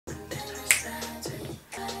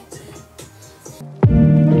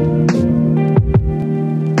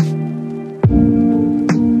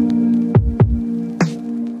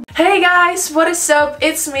guys, what is up?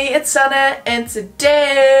 It's me, it's Sanne, and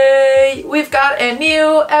today we've got a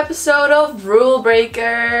new episode of Rule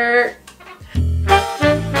Breaker.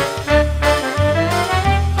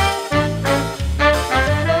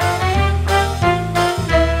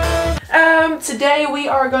 Today we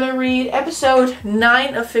are gonna read episode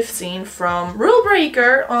 9 of 15 from Rule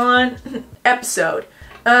Breaker on episode.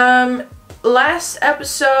 Last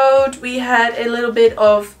episode we had a little bit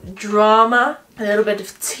of drama, a little bit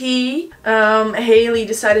of tea. Haley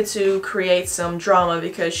decided to create some drama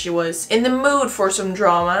because she was in the mood for some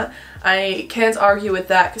drama. I can't argue with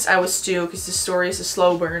that because I was too, because the story is a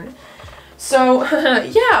slow burn. So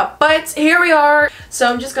yeah, but here we are. So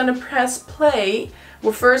I'm just gonna press play.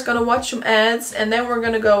 We're first gonna watch some ads and then we're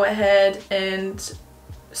gonna go ahead and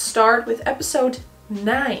start with episode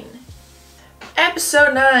 9.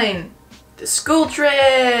 Episode 9. The school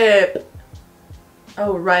trip!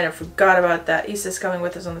 Oh right, I forgot about that. Issa's coming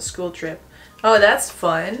with us on the school trip. Oh, that's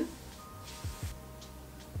fun.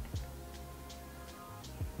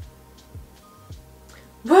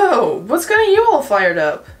 Whoa, what's got you all fired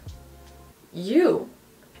up? You?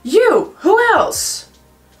 You! Who else?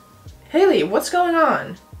 Haley, what's going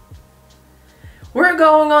on? We're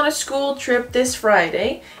going on a school trip this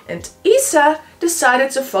Friday and Issa decided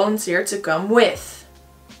to volunteer to come with.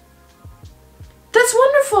 That's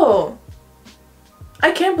wonderful!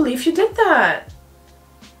 I can't believe you did that.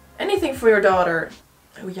 Anything for your daughter.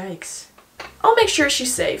 Oh yikes. I'll make sure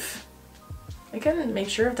she's safe. I can make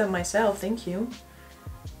sure of that myself, thank you.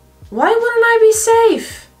 Why wouldn't I be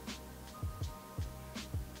safe?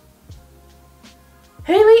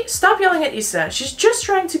 Haley, stop yelling at Issa. She's just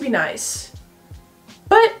trying to be nice.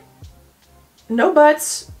 But, no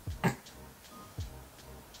buts.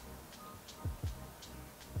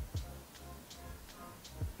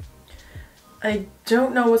 I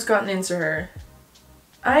don't know what's gotten into her.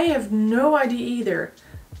 I have no idea either.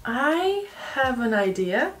 I have an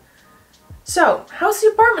idea. So, how's the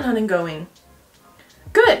apartment hunting going?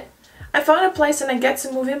 Good. I found a place and I get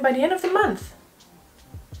to move in by the end of the month.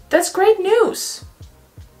 That's great news.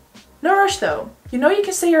 No rush though. You know you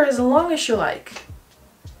can stay here as long as you like.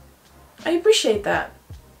 I appreciate that.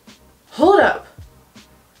 Hold up.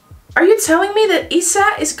 Are you telling me that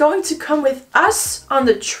Issa is going to come with us on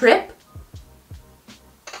the trip?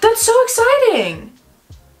 That's so exciting!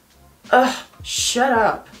 Ugh, shut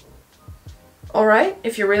up. Alright,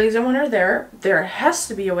 if you really don't want her there, there has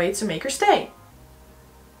to be a way to make her stay.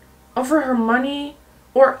 Offer her money,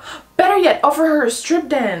 or better yet, offer her a strip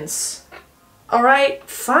dance. Alright,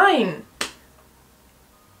 fine.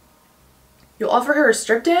 You'll offer her a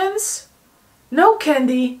strip dance? No,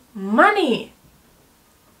 Candy. Money.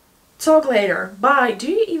 Talk later. Bye.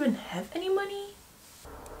 Do you even have any money?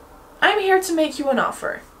 I'm here to make you an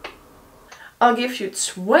offer. I'll give you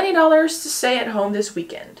 $20 to stay at home this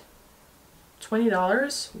weekend.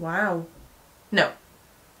 $20? Wow. No.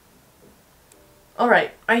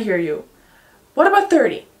 Alright, I hear you. What about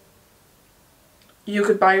 30? You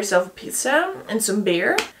could buy yourself a pizza and some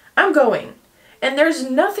beer. I'm going. And there's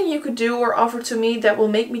nothing you could do or offer to me that will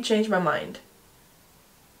make me change my mind.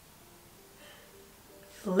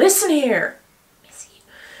 Listen here.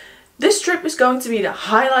 This trip is going to be the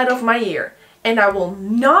highlight of my year. And I will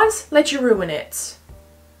not let you ruin it.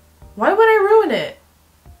 Why would I ruin it?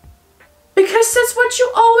 Because that's what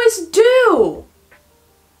you always do.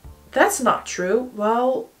 That's not true.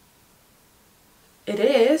 Well, it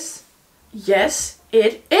is. Yes,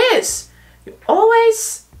 it is. You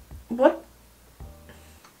always... What?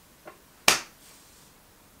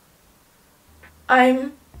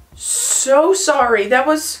 I'm so sorry. That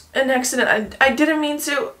was an accident. I didn't mean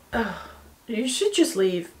to... You should just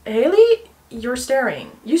leave. Haley, you're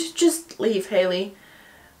staring. You should just leave, Haley.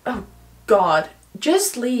 Oh, God.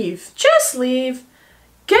 Just leave. Just leave.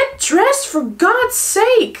 Get dressed, for God's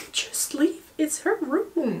sake. Just leave. It's her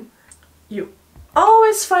room. You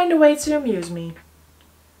always find a way to amuse me.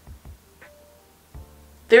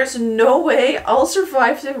 There's no way I'll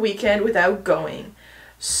survive the weekend without going.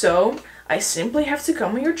 So, I simply have to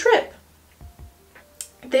come on your trip.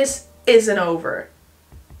 This isn't over.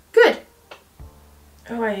 Good.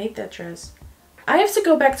 Oh, I hate that dress. I have to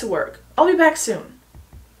go back to work. I'll be back soon.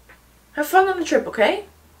 Have fun on the trip, okay?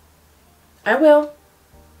 I will.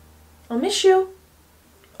 I'll miss you.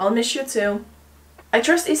 I'll miss you too. I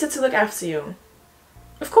trust Issa to look after you.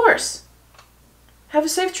 Of course. Have a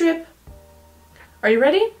safe trip. Are you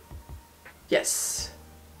ready? Yes.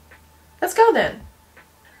 Let's go then.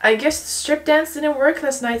 I guess the strip dance didn't work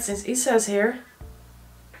last night since Issa's here.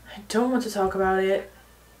 I don't want to talk about it.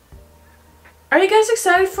 Are you guys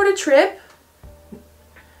excited for the trip?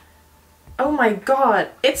 Oh my god,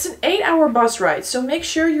 it's an 8-hour bus ride, so make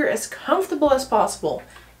sure you're as comfortable as possible.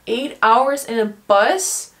 8 hours in a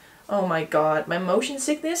bus? Oh my god, my motion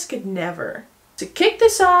sickness could never. To kick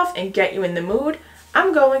this off and get you in the mood,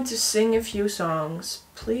 I'm going to sing a few songs.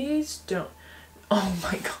 Please don't. Oh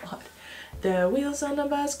my god. The wheels on the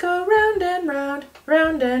bus go round and round,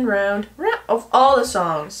 round and round, round. Of all the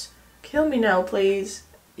songs. Kill me now, please.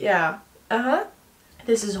 Yeah.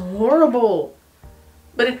 This is horrible.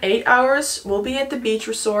 But in 8 hours, we'll be at the beach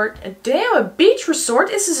resort. And damn, a beach resort?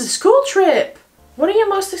 This is a school trip. What are you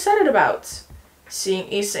most excited about?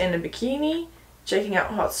 Seeing Issa in a bikini, checking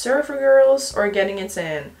out hot surfer girls, or getting it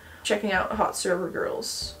in? Checking out hot surfer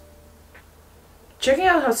girls. Checking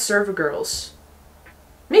out hot surfer girls.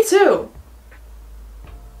 Me too.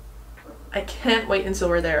 I can't wait until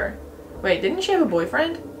we're there. Wait, didn't she have a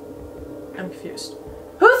boyfriend? I'm confused.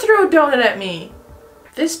 Who threw a donut at me?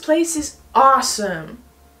 This place is awesome.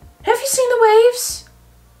 Have you seen the waves?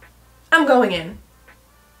 I'm going in.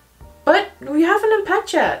 But we haven't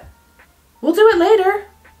unpacked yet. We'll do it later.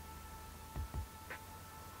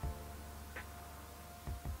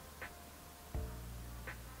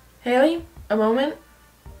 Haley, a moment.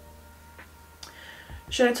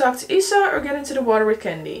 Should I talk to Issa or get into the water with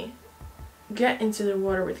Candy? Get into the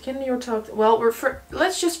water with Candy or talk to... Well,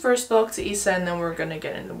 let's just first talk to Issa and then we're gonna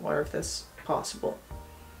get in the water if that's possible.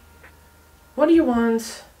 What do you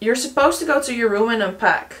want? You're supposed to go to your room and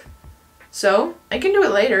unpack. So, I can do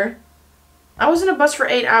it later. I was in a bus for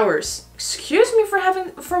 8 hours. Excuse me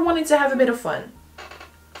for wanting to have a bit of fun.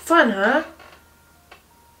 Fun, huh?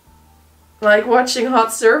 Like watching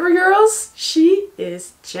hot server girls? She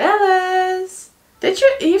is jealous. Did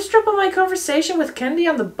you eavesdrop on my conversation with Candy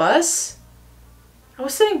on the bus? I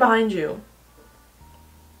was sitting behind you.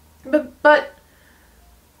 But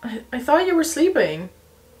I thought you were sleeping.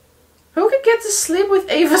 Who could get to sleep with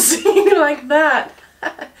Ava singing like that?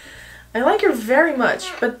 I like her very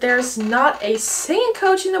much, but there's not a singing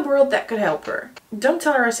coach in the world that could help her. Don't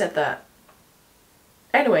tell her I said that.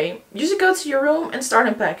 Anyway, you should go to your room and start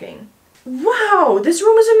unpacking. Wow, this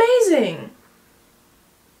room is amazing!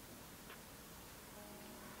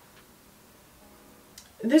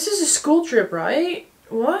 This is a school trip, right?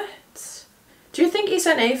 What? Do you think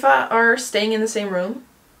Issa and Ava are staying in the same room?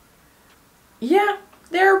 Yeah,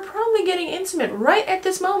 they're probably getting intimate right at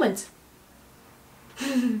this moment.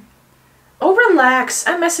 Oh, relax.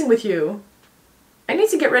 I'm messing with you. I need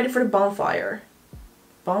to get ready for the bonfire.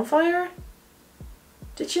 Bonfire?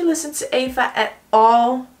 Did you listen to Ava at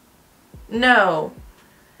all? No.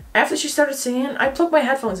 After she started singing, I plugged my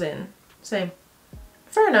headphones in. Same.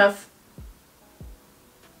 Fair enough.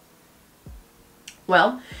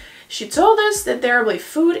 Well, she told us that there will be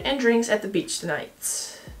food and drinks at the beach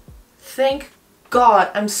tonight. Thank God,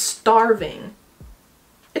 I'm starving.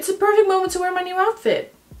 It's a perfect moment to wear my new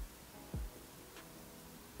outfit.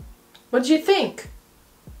 What do you think?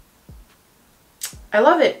 I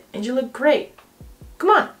love it, and you look great. Come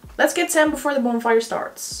on, let's get Sam before the bonfire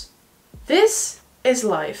starts. This is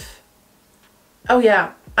life. Oh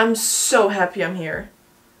yeah, I'm so happy I'm here.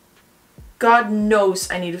 God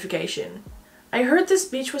knows I need a vacation. I heard this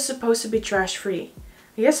beach was supposed to be trash free.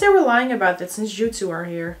 I guess they were lying about that since you two are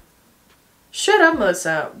here. Shut up,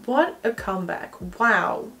 Melissa. What a comeback.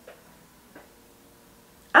 Wow.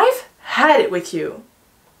 I've had it with you.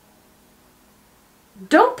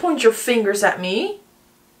 Don't point your fingers at me.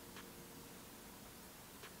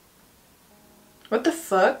 What the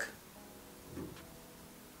fuck?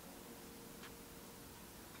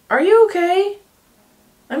 Are you okay?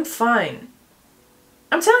 I'm fine.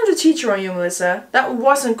 I'm telling the teacher on you, Melissa. That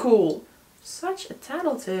wasn't cool. Such a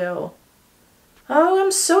tattletale. Oh,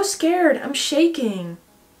 I'm so scared. I'm shaking.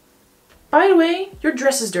 By the way, your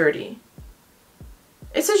dress is dirty.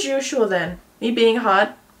 It's as usual then. Me being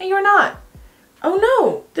hot, and you're not. Oh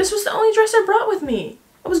no, this was the only dress I brought with me.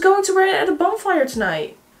 I was going to wear it at a bonfire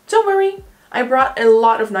tonight. Don't worry, I brought a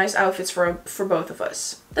lot of nice outfits for both of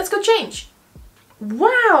us. Let's go change.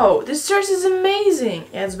 Wow, this dress is amazing.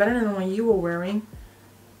 Yeah, it's better than the one you were wearing.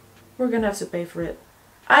 We're gonna have to pay for it.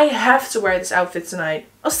 I have to wear this outfit tonight.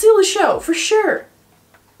 I'll steal the show, for sure.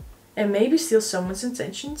 And maybe steal someone's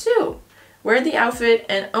attention too. Wear the outfit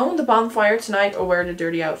and own the bonfire tonight or wear the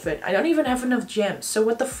dirty outfit. I don't even have enough gems, so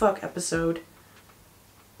what the fuck, episode?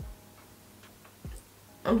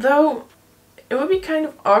 Although, it would be kind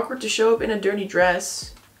of awkward to show up in a dirty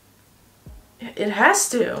dress. It has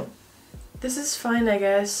to. This is fine, I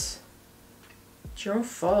guess. It's your own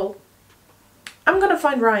fault. I'm gonna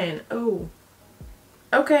find Ryan. Oh.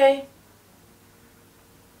 Okay.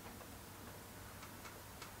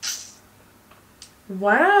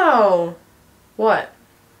 Wow. What?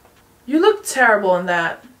 You look terrible in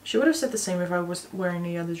that. She would have said the same if I was wearing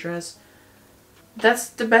the other dress. That's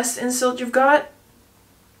the best insult you've got?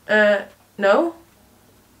 No?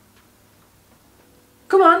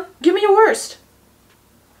 Come on, give me your worst.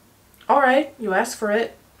 Alright, you asked for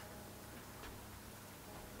it.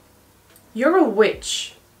 You're a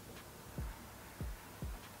witch.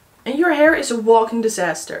 And your hair is a walking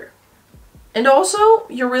disaster. And also,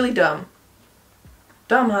 you're really dumb.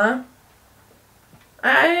 Dumb, huh?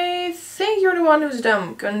 I think you're the one who's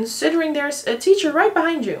dumb, considering there's a teacher right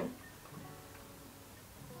behind you.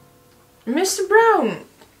 Mr. Brown!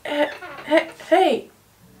 Hey!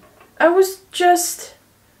 I was just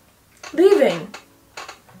leaving.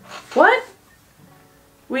 What?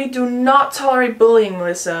 We do not tolerate bullying,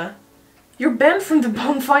 Melissa. You're banned from the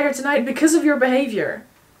bonfire tonight because of your behavior.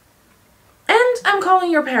 And I'm calling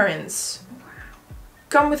your parents.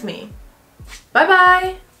 Come with me.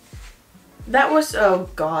 Bye-bye! That was... oh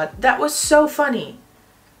god, that was so funny.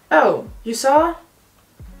 Oh, you saw?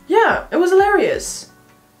 Yeah, it was hilarious.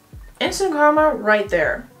 Instant karma right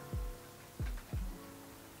there.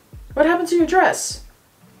 What happened to your dress?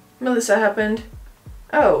 Melissa happened.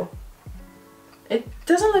 Oh. It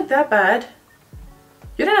doesn't look that bad.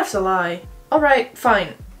 You didn't have to lie. Alright,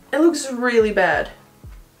 fine. It looks really bad.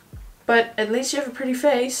 But at least you have a pretty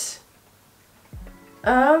face.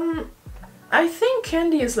 I think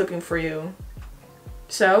Candy is looking for you.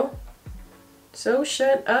 So? So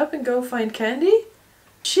shut up and go find Candy?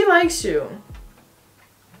 She likes you.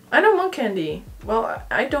 I don't want Candy. Well,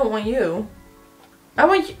 I don't want you. I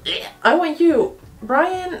want you.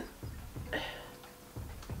 Brian.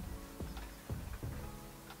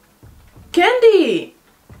 Candy!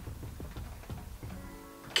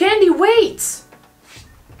 Candy, wait!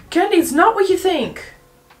 Candy, it's not what you think.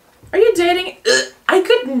 Are you dating? I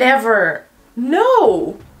could never.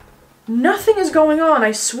 No! Nothing is going on,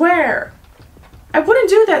 I swear. I wouldn't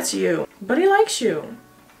do that to you. But he likes you.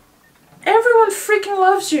 Everyone freaking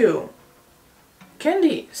loves you.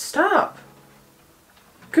 Candy, stop.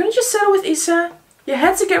 Couldn't you settle with Issa? You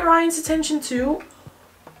had to get Ryan's attention too.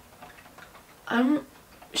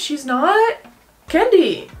 She's not?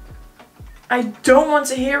 Candy! I don't want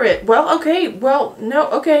to hear it. Well, okay. Well, no,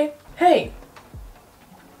 okay. Hey.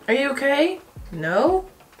 Are you okay? No?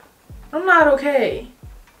 I'm not okay.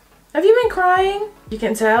 Have you been crying? You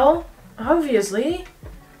can tell. Obviously.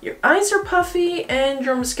 Your eyes are puffy and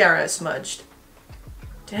your mascara is smudged.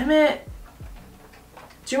 Damn it.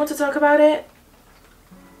 Do you want to talk about it?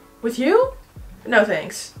 With you? No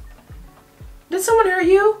thanks. Did someone hurt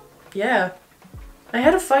you? Yeah. I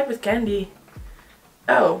had a fight with Candy.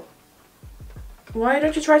 Oh. Why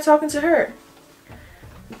don't you try talking to her?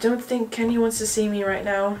 I don't think Candy wants to see me right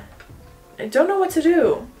now. I don't know what to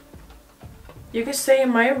do. You can stay in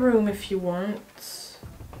my room if you want.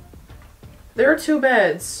 There are 2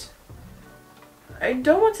 beds. I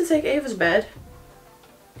don't want to take Ava's bed.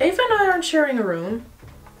 Ava and I aren't sharing a room.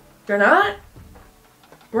 You're not?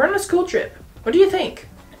 We're on a school trip. What do you think?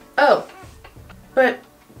 Oh. But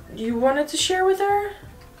you wanted to share with her?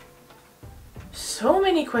 So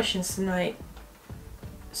many questions tonight.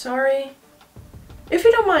 Sorry. If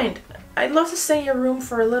you don't mind, I'd love to stay in your room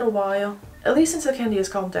for a little while. At least until Candy has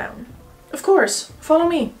calmed down. Of course. Follow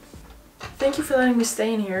me. Thank you for letting me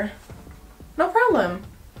stay in here. No problem.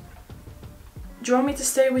 Do you want me to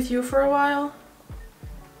stay with you for a while?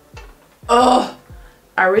 Ugh!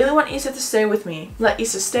 I really want Issa to stay with me. Let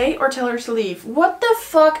Issa stay or tell her to leave. What the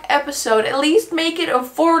fuck episode? At least make it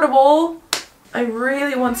affordable. I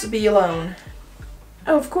really want to be alone.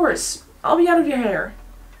 Oh, of course. I'll be out of your hair.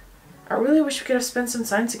 I really wish we could have spent some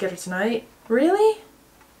time together tonight. Really?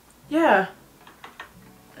 Yeah.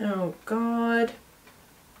 Oh, God.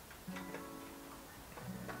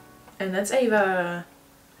 And that's Ava.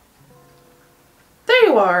 There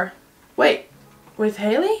you are. Wait. With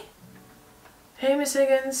Haley? Hey, Miss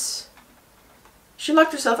Higgins. She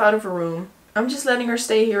locked herself out of her room. I'm just letting her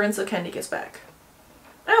stay here until Candy gets back.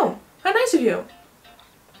 Oh, how nice of you.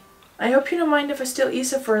 I hope you don't mind if I steal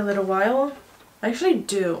Issa for a little while. I actually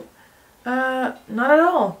do. Not at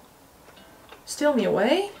all. Steal me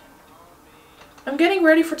away? I'm getting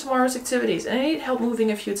ready for tomorrow's activities and I need help moving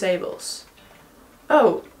a few tables.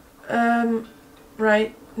 Oh,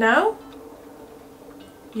 right now?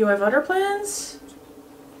 You have other plans?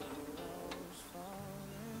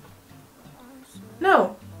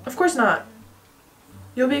 No, of course not.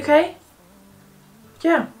 You'll be okay?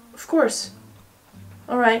 Yeah, of course.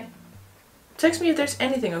 Alright. Text me if there's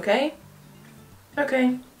anything, okay?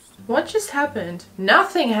 Okay. What just happened?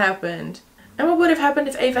 Nothing happened! And what would have happened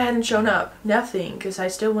if Ava hadn't shown up? Nothing, because I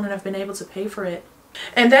still wouldn't have been able to pay for it.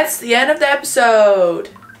 And that's the end of the episode!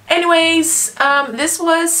 Anyways, this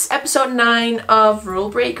was episode 9 of Rule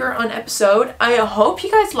Breaker on Episode. I hope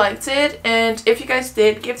you guys liked it, and if you guys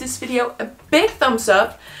did, give this video a big thumbs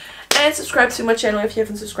up and subscribe to my channel if you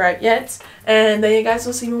haven't subscribed yet. And then you guys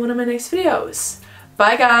will see me in one of my next videos.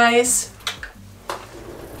 Bye guys!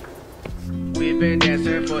 We've been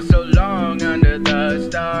dancing for so long under the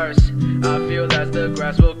stars. I feel that the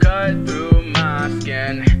grass will